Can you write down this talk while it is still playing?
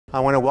I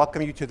want to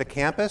welcome you to the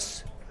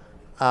campus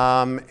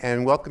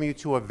and welcome you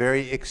to a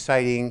very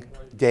exciting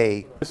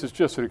day. This is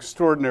just an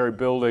extraordinary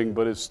building,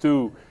 but as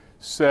Stu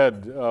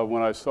said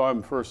when I saw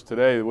him first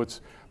today,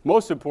 what's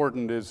most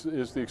important is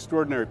the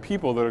extraordinary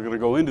people that are going to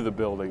go into the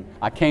building.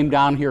 I came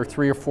down here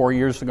 3 or 4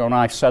 years ago and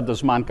I said,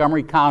 does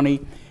Montgomery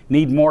County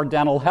need more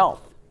dental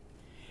health?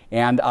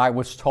 And I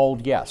was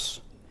told yes.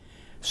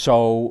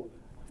 So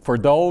for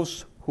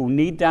those who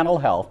need dental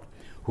health,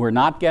 who are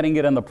not getting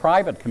it in the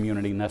private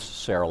community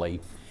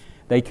necessarily,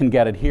 they can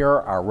get it here.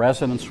 Our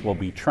residents will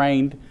be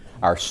trained.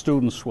 Our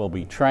students will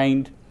be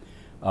trained.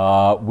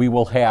 We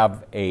will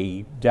have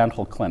a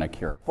dental clinic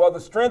here. For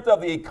the strength of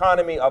the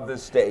economy of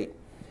this state,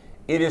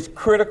 it is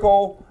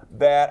critical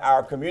that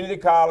our community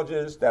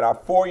colleges, that our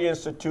four-year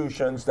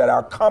institutions, that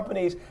our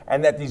companies,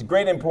 and that these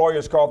great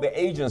employers called the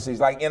agencies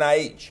like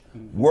NIH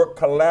work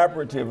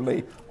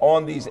collaboratively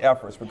on these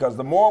efforts, because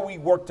the more we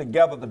work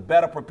together, the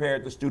better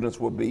prepared the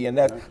students will be, and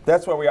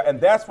that's where we are, and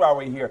that's why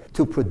we're here.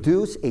 To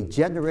produce a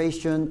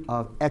generation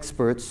of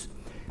experts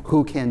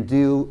who can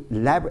do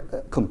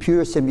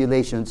computer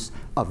simulations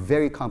of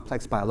very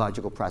complex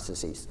biological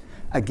processes.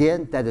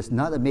 Again, that is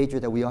not a major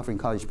that we offer in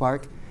College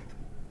Park.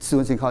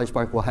 Students in College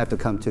Park will have to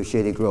come to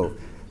Shady Grove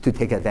to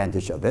take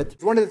advantage of it.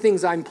 One of the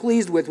things I'm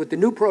pleased with the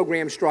new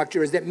program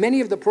structure is that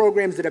many of the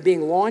programs that are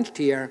being launched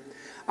here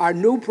are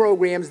new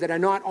programs that are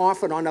not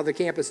offered on other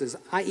campuses,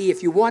 i.e.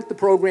 if you want the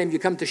program, you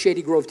come to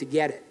Shady Grove to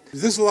get it.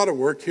 There's a lot of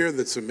work here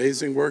that's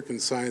amazing work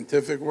and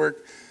scientific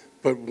work,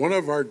 but one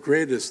of our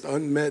greatest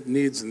unmet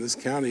needs in this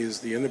county is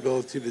the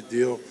inability to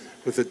deal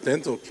with the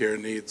dental care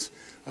needs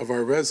of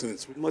our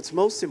residents. What's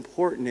most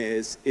important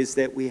is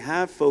that we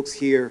have folks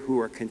here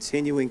who are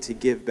continuing to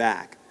give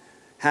back.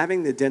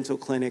 Having the dental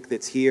clinic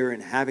that's here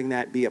and having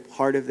that be a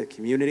part of the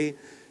community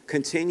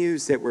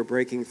continues that we're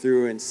breaking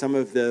through in some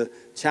of the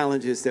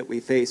challenges that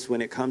we face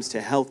when it comes to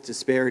health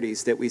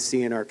disparities that we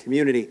see in our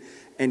community,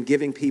 and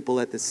giving people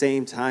at the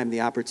same time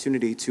the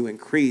opportunity to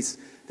increase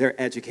their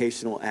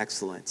educational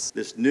excellence.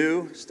 This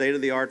new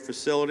state-of-the-art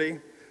facility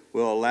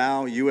will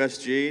allow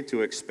USG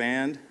to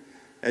expand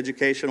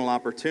educational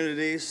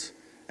opportunities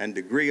and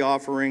degree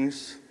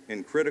offerings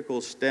in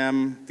critical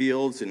STEM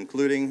fields,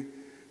 including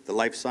the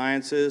life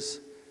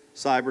sciences,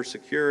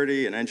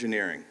 cybersecurity, and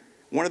engineering.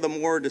 One of the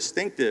more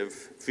distinctive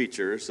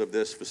features of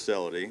this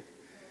facility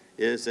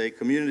is a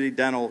community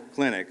dental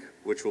clinic,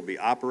 which will be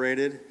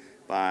operated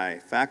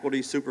by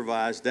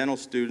faculty-supervised dental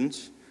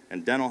students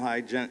and dental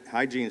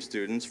hygiene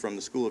students from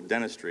the School of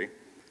Dentistry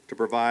to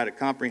provide a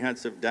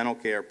comprehensive dental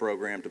care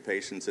program to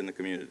patients in the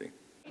community.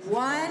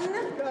 1,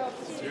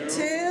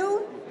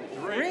 2,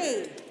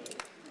 3.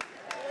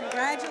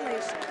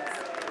 Congratulations.